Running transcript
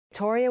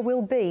Victoria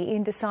will be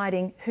in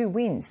deciding who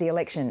wins the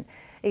election.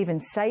 Even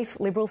safe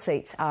Liberal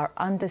seats are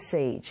under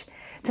siege.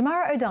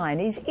 Tamara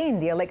O'Dine is in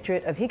the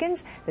electorate of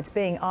Higgins that's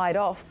being eyed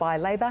off by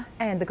Labor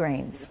and the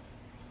Greens.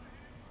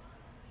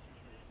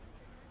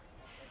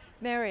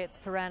 Mary, it's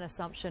Paran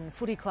Assumption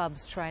Footy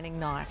Club's training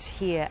night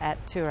here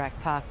at Toorak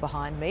Park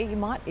behind me. You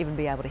might even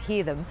be able to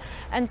hear them,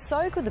 and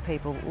so could the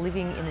people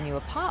living in the new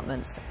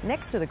apartments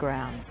next to the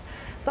grounds.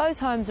 Those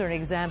homes are an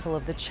example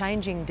of the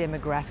changing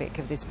demographic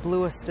of this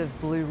bluest of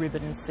blue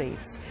ribbon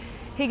seats.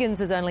 Higgins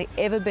has only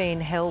ever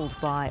been held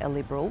by a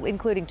Liberal,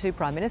 including 2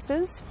 Prime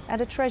Ministers and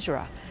a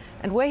Treasurer.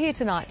 And we're here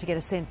tonight to get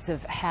a sense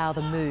of how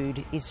the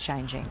mood is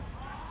changing.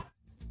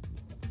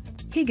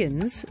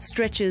 Higgins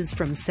stretches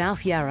from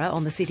South Yarra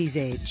on the city's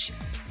edge,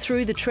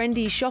 through the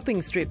trendy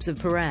shopping strips of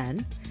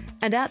Paran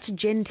and out to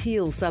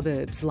genteel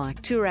suburbs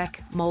like Toorak,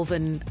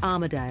 Malvern,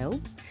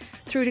 Armidale,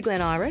 through to Glen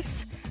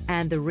Iris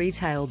and the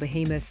retail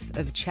behemoth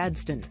of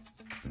Chadstone.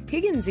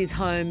 Higgins is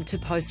home to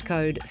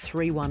postcode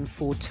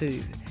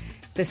 3142,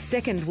 the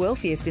second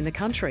wealthiest in the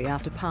country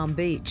after Palm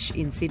Beach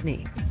in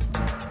Sydney.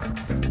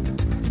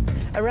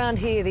 Around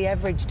here, the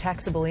average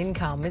taxable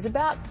income is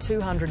about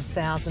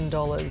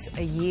 $200,000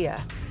 a year.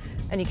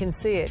 And you can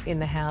see it in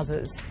the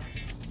houses.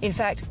 In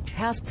fact,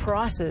 house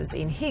prices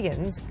in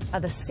Higgins are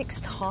the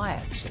 6th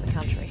highest in the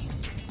country.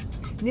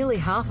 Nearly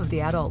half of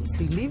the adults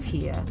who live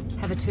here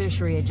have a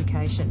tertiary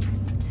education,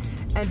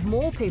 and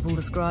more people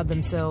describe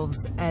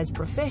themselves as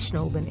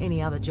professional than any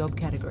other job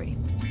category.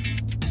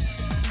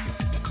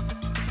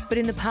 But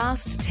in the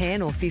past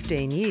 10 or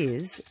 15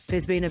 years,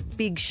 there's been a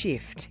big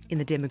shift in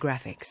the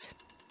demographics.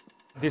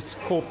 This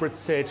corporate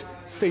set,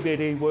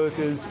 CBD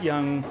workers,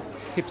 young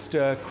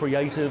hipster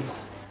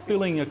creatives,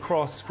 spilling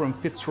across from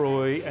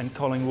Fitzroy and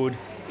Collingwood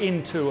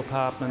into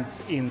apartments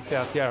in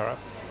South Yarra,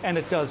 and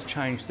it does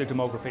change the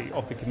demography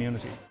of the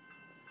community.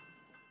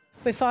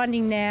 We're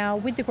finding now,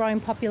 with the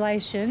growing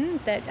population,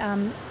 that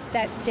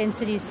that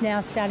density is now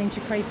starting to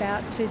creep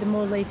out to the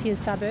more leafier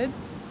suburbs.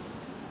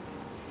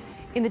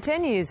 In the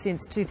 10 years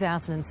since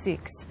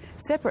 2006,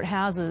 separate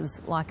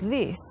houses like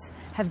this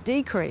have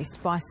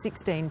decreased by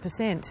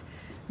 16%.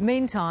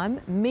 Meantime,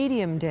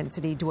 medium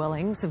density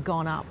dwellings have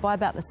gone up by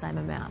about the same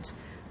amount.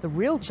 The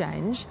real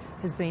change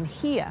has been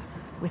here,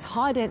 with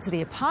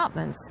high-density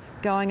apartments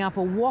going up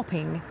a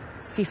whopping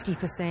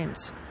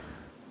 50%.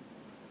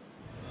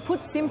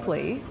 Put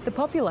simply, the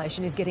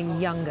population is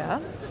getting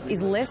younger,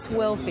 is less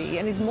wealthy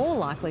and is more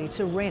likely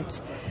to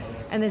rent.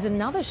 And there's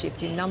another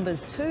shift in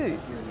numbers too,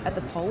 at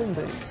the polling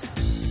booths.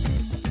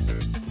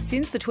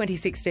 Since the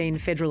 2016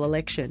 federal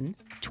election,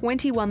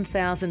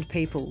 21,000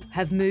 people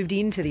have moved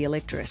into the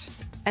electorate,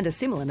 and a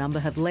similar number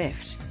have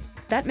left.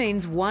 That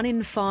means 1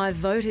 in 5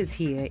 voters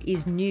here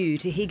is new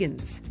to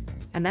Higgins,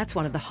 and that's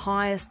one of the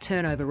highest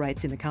turnover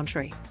rates in the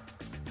country.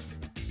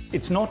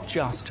 It's not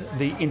just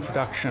the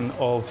introduction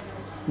of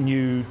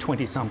new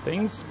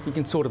 20-somethings, we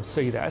can sort of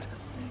see that.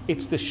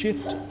 It's the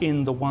shift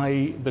in the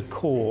way the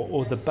core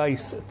or the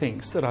base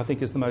thinks that I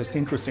think is the most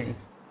interesting.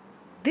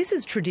 This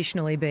has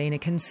traditionally been a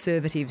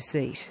Conservative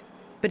seat,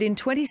 but in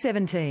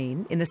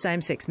 2017, in the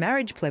same-sex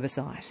marriage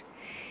plebiscite,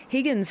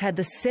 Higgins had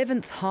the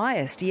 7th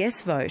highest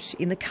yes vote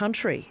in the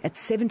country at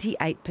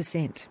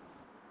 78%.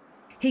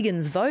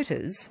 Higgins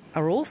voters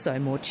are also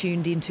more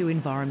tuned into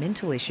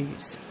environmental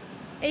issues.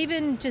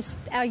 Even just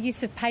our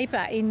use of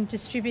paper in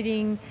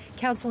distributing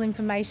council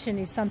information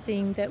is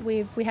something that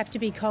we have to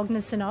be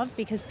cognisant of,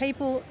 because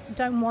people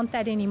don't want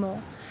that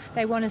anymore.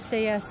 They want to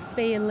see us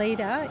be a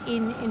leader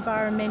in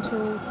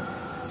environmental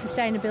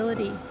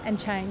sustainability and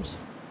change.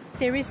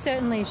 There is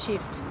certainly a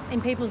shift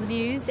in people's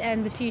views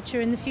and the future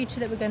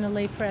that we're going to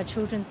leave for our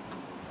children.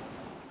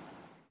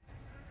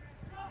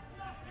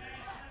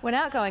 When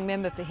outgoing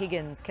member for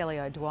Higgins, Kelly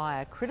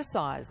O'Dwyer,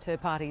 criticised her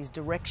party's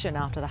direction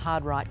after the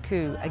hard-right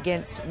coup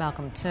against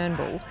Malcolm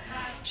Turnbull,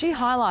 she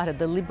highlighted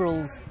the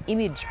Liberals'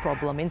 image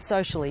problem in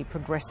socially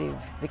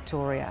progressive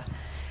Victoria.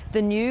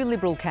 The new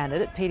Liberal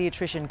candidate,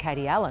 paediatrician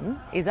Katie Allen,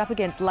 is up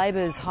against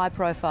Labor's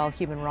high-profile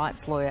human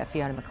rights lawyer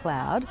Fiona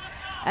McLeod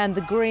and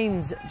the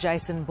Greens'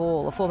 Jason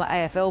Ball, a former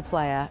AFL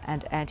player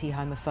and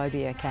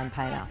anti-homophobia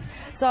campaigner.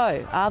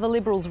 So, are the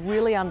Liberals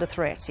really under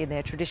threat in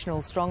their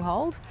traditional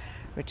stronghold?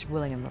 Richard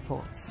Willingham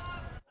reports.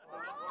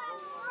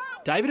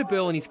 David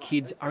Abel and his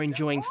kids are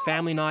enjoying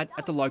family night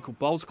at the local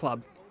bowls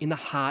club in the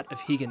heart of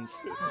Higgins.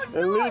 A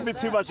little bit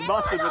too much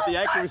mustard, but the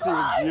accuracy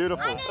was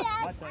beautiful.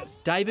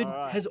 David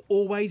has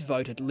always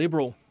voted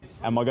Liberal.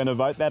 Am I going to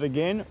vote that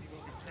again?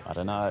 I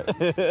don't know.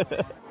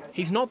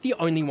 He's not the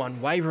only one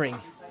wavering.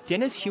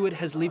 Dennis Hewitt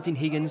has lived in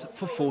Higgins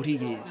for 40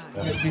 years.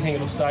 Do you think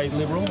it'll stay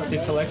Liberal at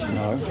this election?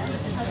 No. Do you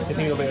think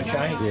there'll be a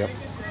change? Yep.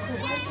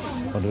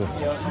 I do.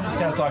 Yeah, it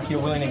sounds like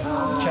you're willing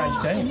to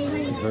change teams.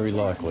 Very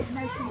likely.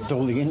 It's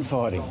all the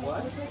infighting.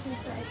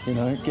 You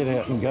know, get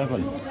out and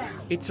govern.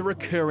 It's a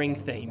recurring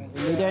theme.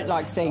 We don't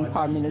like seeing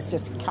Prime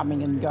Ministers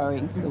coming and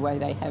going the way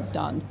they have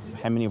done.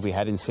 How many have we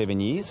had in 7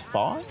 years?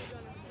 5?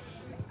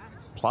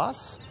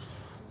 Plus?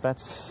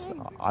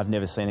 I've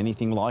never seen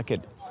anything like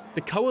it.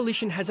 The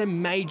coalition has a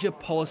major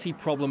policy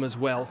problem as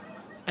well.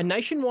 A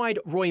nationwide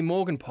Roy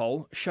Morgan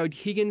poll showed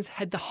Higgins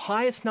had the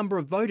highest number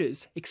of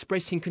voters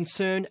expressing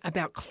concern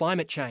about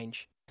climate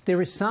change.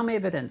 There is some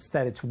evidence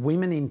that it's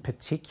women in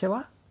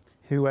particular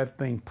who have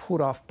been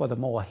put off by the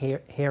more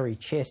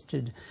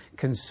hairy-chested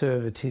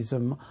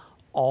conservatism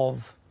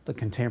of the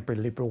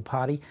contemporary Liberal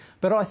Party,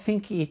 but I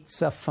think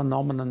it's a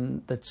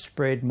phenomenon that's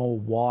spread more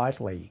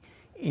widely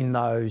in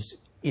those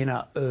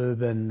inner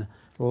urban,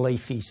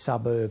 leafy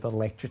suburb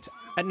electorates.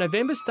 At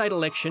November's state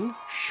election,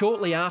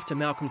 shortly after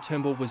Malcolm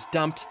Turnbull was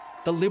dumped,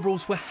 the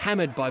Liberals were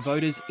hammered by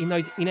voters in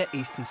those inner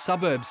eastern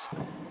suburbs.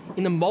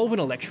 In the Malvern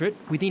electorate,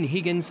 within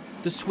Higgins,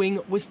 the swing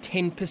was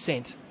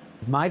 10%.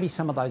 Maybe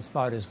some of those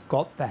voters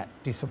got that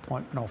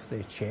disappointment off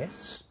their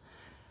chests,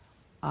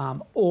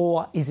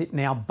 or is it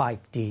now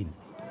baked in?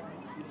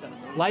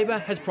 Labor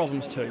has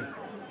problems too.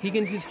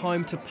 Higgins is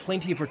home to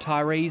plenty of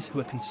retirees who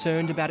are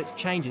concerned about its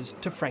changes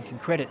to franking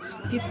credits.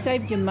 If you've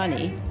saved your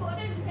money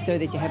so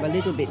that you have a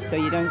little bit so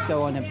you don't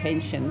go on a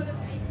pension,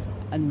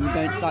 and you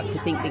don't like to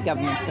think the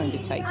government's going to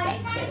take that.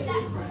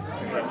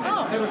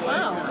 Oh,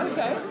 wow,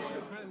 OK.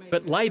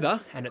 But Labor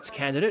and its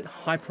candidate,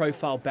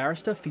 high-profile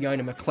barrister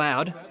Fiona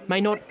McLeod, may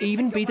not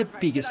even be the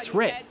biggest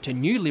threat to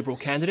new Liberal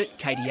candidate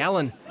Katie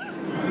Allen.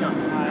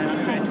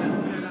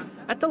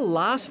 At the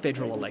last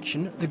federal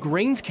election, the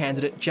Greens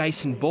candidate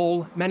Jason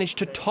Ball managed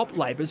to top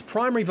Labor's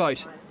primary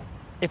vote.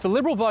 If the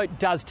Liberal vote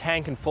does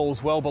tank and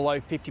falls well below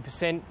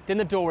 50%, then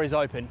the door is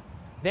open.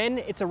 Then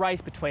it's a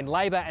race between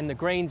Labor and the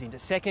Greens into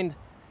second,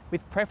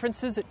 with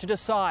preferences to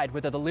decide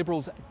whether the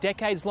Liberals'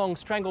 decades-long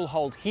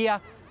stranglehold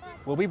here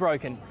will be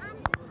broken.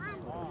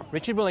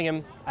 Richard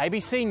Willingham,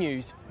 ABC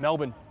News,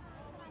 Melbourne.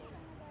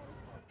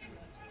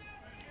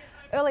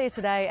 Earlier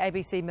today,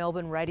 ABC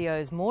Melbourne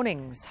Radio's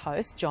Mornings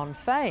host John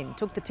Fain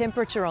took the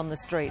temperature on the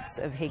streets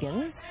of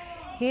Higgins.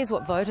 Here's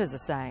what voters are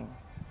saying.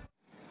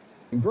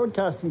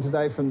 Broadcasting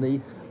today from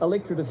the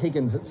electorate of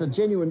Higgins, it's a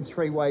genuine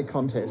three-way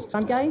contest.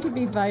 I'm going to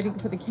be voting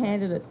for the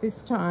candidate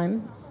this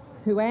time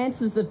who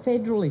answers a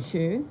federal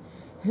issue,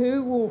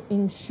 who will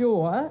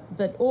ensure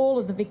that all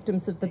of the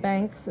victims of the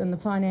banks and the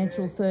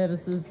financial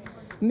services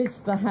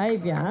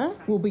misbehaviour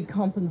will be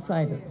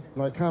compensated.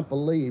 I can't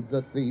believe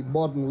that the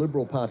modern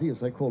Liberal Party, as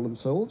they call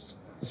themselves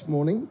this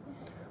morning,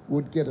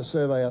 would get a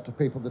survey out to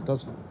people that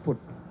doesn't put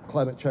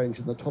climate change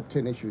in the top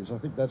 10 issues. I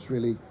think that's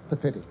really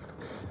pathetic.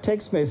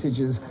 Text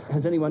messages,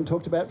 has anyone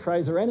talked about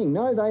Fraser Anning?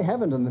 No, they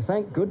haven't, and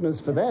thank goodness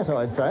for that,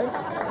 I say.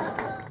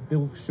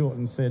 Bill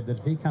Shorten said that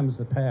if he comes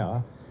to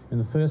power, in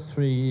the first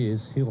 3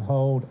 years, he'll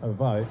hold a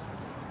vote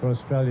for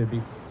Australia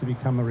to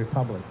become a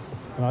republic.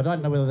 And I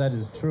don't know whether that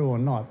is true or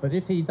not, but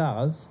if he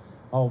does,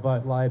 I'll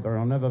vote Labor.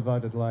 I've never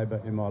voted Labor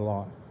in my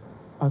life.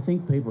 I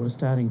think people are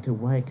starting to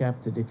wake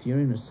up that if you're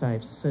in a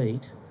safe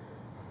seat,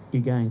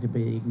 you're going to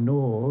be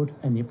ignored,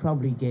 and you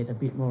probably get a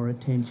bit more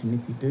attention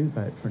if you do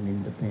vote for an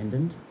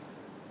independent.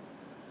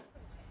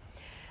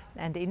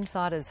 And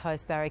Insider's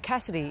host Barry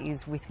Cassidy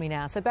is with me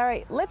now. So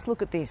Barry, let's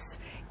look at this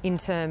in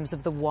terms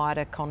of the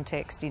wider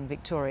context in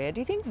Victoria.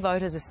 Do you think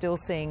voters are still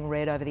seeing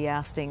red over the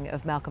ousting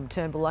of Malcolm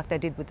Turnbull like they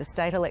did with the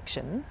state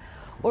election?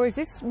 Or is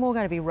this more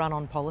going to be run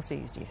on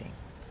policies, do you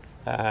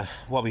think?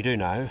 What we do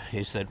know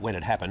is that when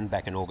it happened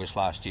back in August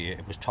last year,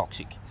 it was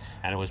toxic.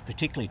 And it was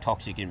particularly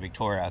toxic in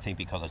Victoria, I think,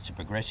 because it's a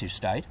progressive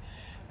state.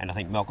 And I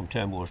think Malcolm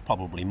Turnbull was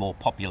probably more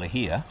popular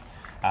here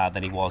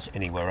than he was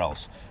anywhere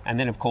else. And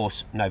then, of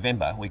course,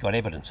 November, we got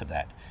evidence of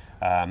that.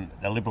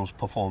 The Liberals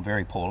performed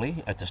very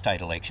poorly at the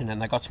state election,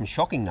 and they got some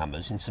shocking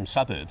numbers in some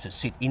suburbs that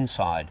sit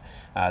inside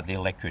the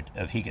electorate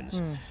of Higgins.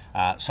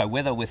 So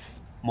whether with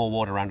more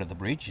water under the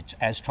bridge, it's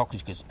as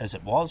toxic as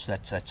it was,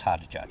 that's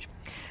hard to judge.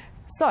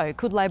 So,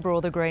 could Labor or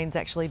the Greens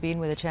actually be in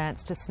with a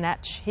chance to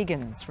snatch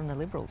Higgins from the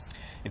Liberals?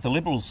 If the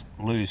Liberals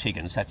lose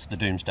Higgins, that's the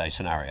doomsday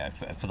scenario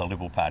for the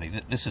Liberal Party.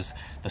 This is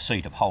the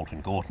seat of Holt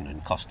and Gorton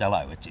and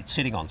Costello. It's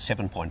sitting on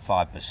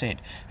 7.5%,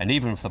 and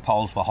even if the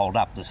polls were to hold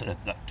up,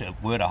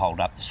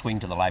 the swing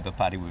to the Labor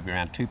Party would be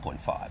around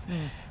 2.5.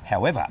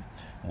 However,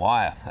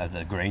 why are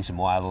the Greens and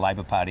why are the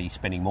Labor Party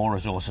spending more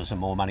resources and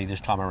more money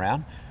this time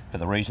around? For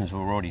the reasons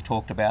we've already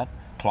talked about.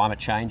 Climate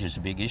change is a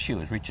big issue,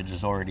 as Richard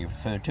has already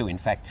referred to. In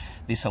fact,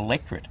 this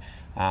electorate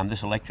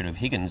of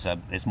Higgins,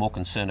 there's more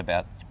concern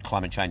about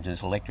climate change in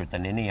this electorate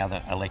than any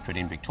other electorate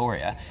in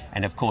Victoria.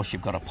 And of course,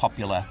 you've got a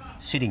popular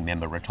sitting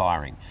member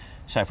retiring.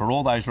 So for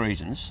all those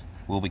reasons,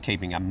 we'll be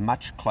keeping a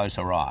much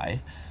closer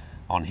eye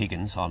on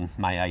Higgins on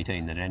May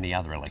 18 than any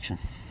other election.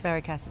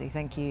 Barry Cassidy,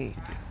 thank you.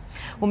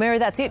 Well, Mary,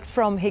 that's it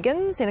from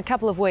Higgins. In a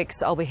couple of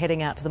weeks, I'll be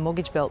heading out to the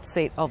Mortgage Belt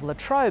seat of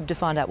Latrobe to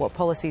find out what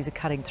policies are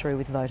cutting through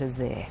with voters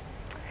there.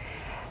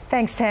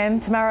 Thanks, Tam.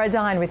 Tamara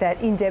O'Dine with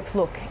that in-depth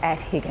look at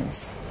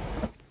Higgins.